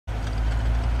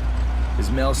Is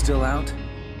Mel still out?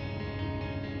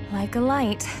 Like a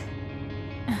light.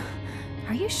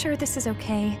 Are you sure this is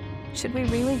okay? Should we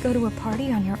really go to a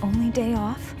party on your only day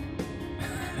off?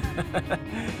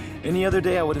 Any other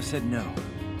day I would have said no.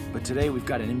 But today we've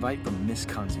got an invite from Miss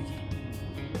Kanzuki.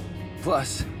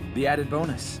 Plus, the added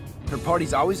bonus. Her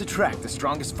parties always attract the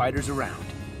strongest fighters around.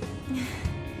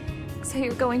 So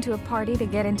you're going to a party to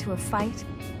get into a fight?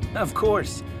 Of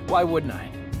course. Why wouldn't I?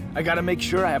 I gotta make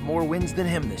sure I have more wins than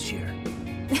him this year.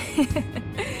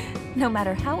 No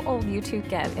matter how old you two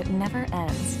get, it never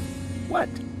ends. What?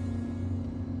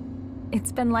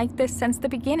 It's been like this since the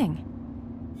beginning.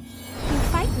 You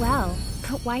fight well,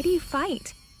 but why do you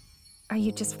fight? Are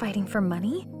you just fighting for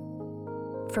money?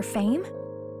 For fame?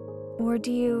 Or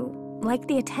do you like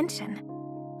the attention?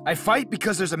 I fight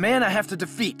because there's a man I have to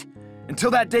defeat.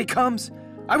 Until that day comes,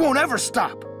 I won't ever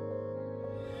stop.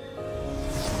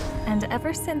 And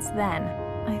ever since then,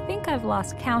 I think I've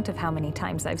lost count of how many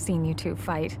times I've seen you two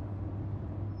fight.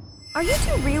 Are you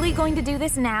two really going to do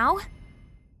this now?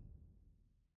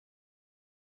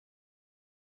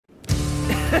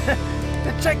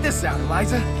 Check this out,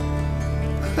 Eliza.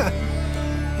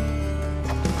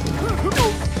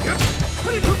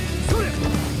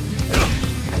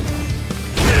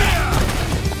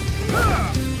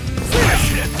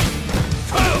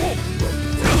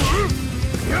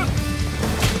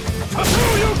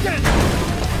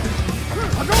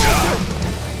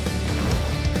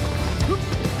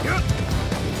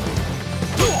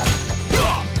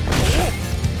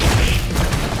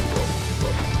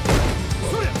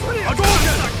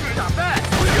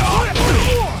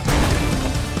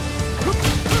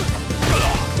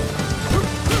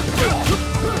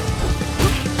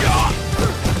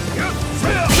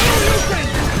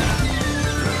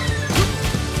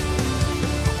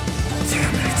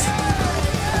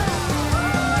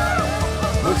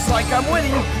 Like I'm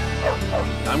winning.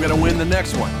 I'm gonna win the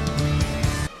next one.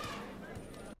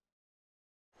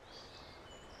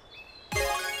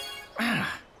 I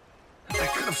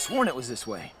could have sworn it was this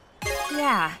way.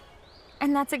 Yeah.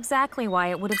 And that's exactly why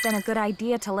it would have been a good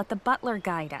idea to let the butler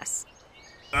guide us.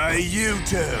 Hey, you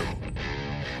two.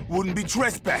 Wouldn't be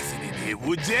trespassing in here,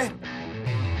 would you?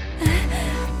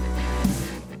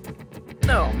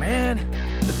 No, man.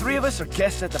 The three of us are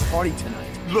guests at the party tonight.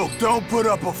 Look, don't put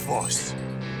up a fuss.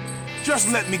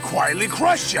 Just let me quietly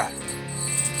crush you.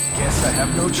 Guess I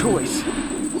have no choice.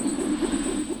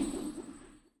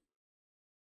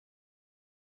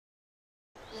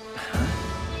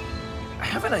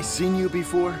 Haven't I seen you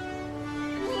before?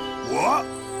 What?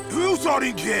 Who thought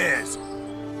he cares?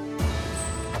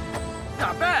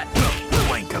 Not bad.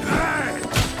 Wank of man.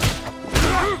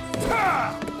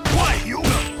 Why you?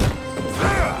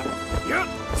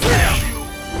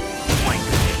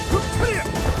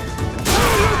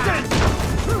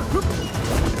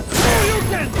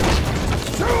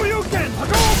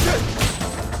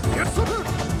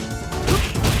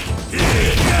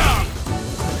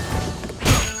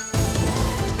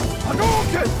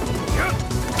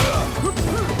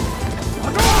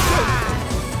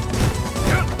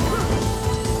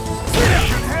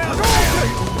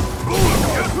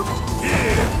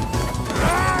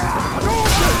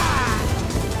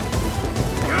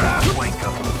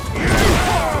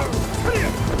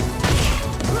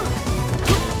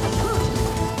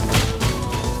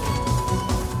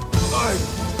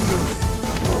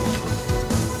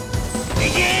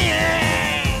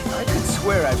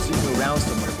 I've seen you around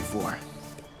somewhere before.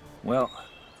 Well,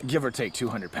 give or take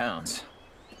 200 pounds.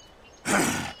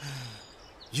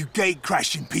 You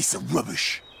gate-crashing piece of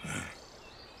rubbish.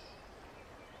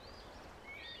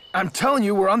 I'm telling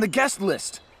you, we're on the guest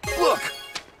list. Look!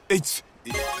 It's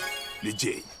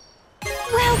legit.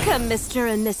 Welcome,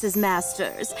 Mr. and Mrs.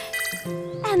 Masters.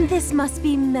 And this must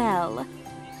be Mel.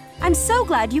 I'm so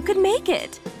glad you could make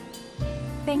it.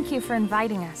 Thank you for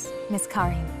inviting us, Miss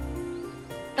Karin.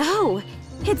 Oh,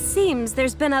 it seems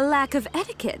there's been a lack of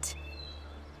etiquette.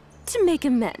 To make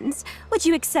amends, would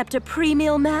you accept a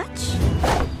pre-meal match?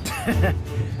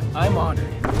 I'm honored.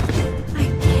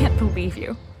 I can't believe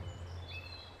you.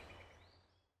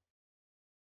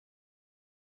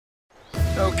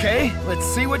 Okay, let's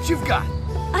see what you've got.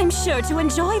 I'm sure to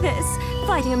enjoy this,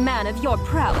 fighting a man of your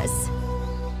prowess.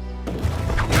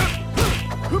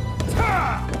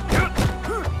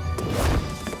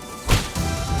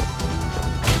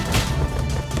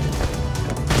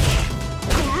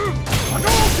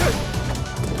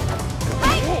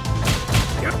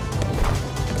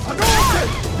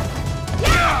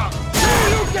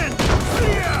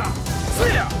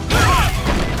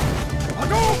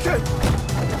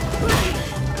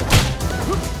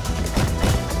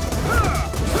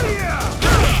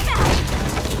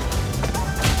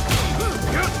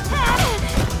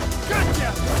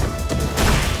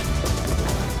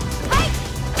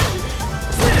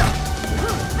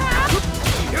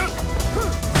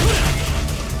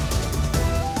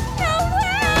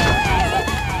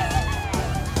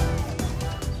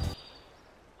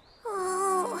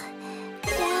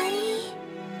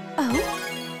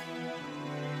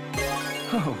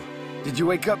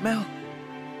 wake up, Mel?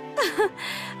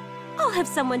 I'll have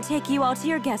someone take you all to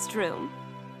your guest room.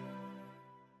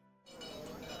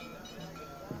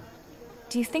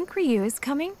 Do you think Ryu is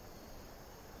coming?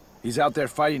 He's out there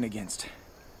fighting against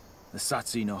the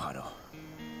Satsui no Hado.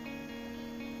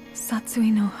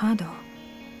 Satsui no Hado.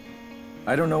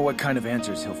 I don't know what kind of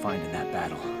answers he'll find in that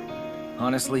battle.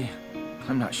 Honestly,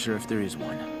 I'm not sure if there is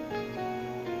one.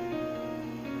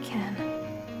 Ken.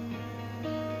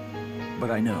 But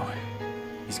I know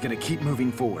he's gonna keep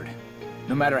moving forward.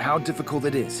 No matter how difficult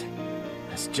it is.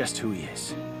 That's just who he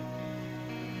is.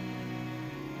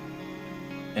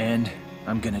 And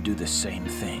I'm gonna do the same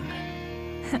thing.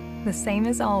 The same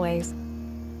as always.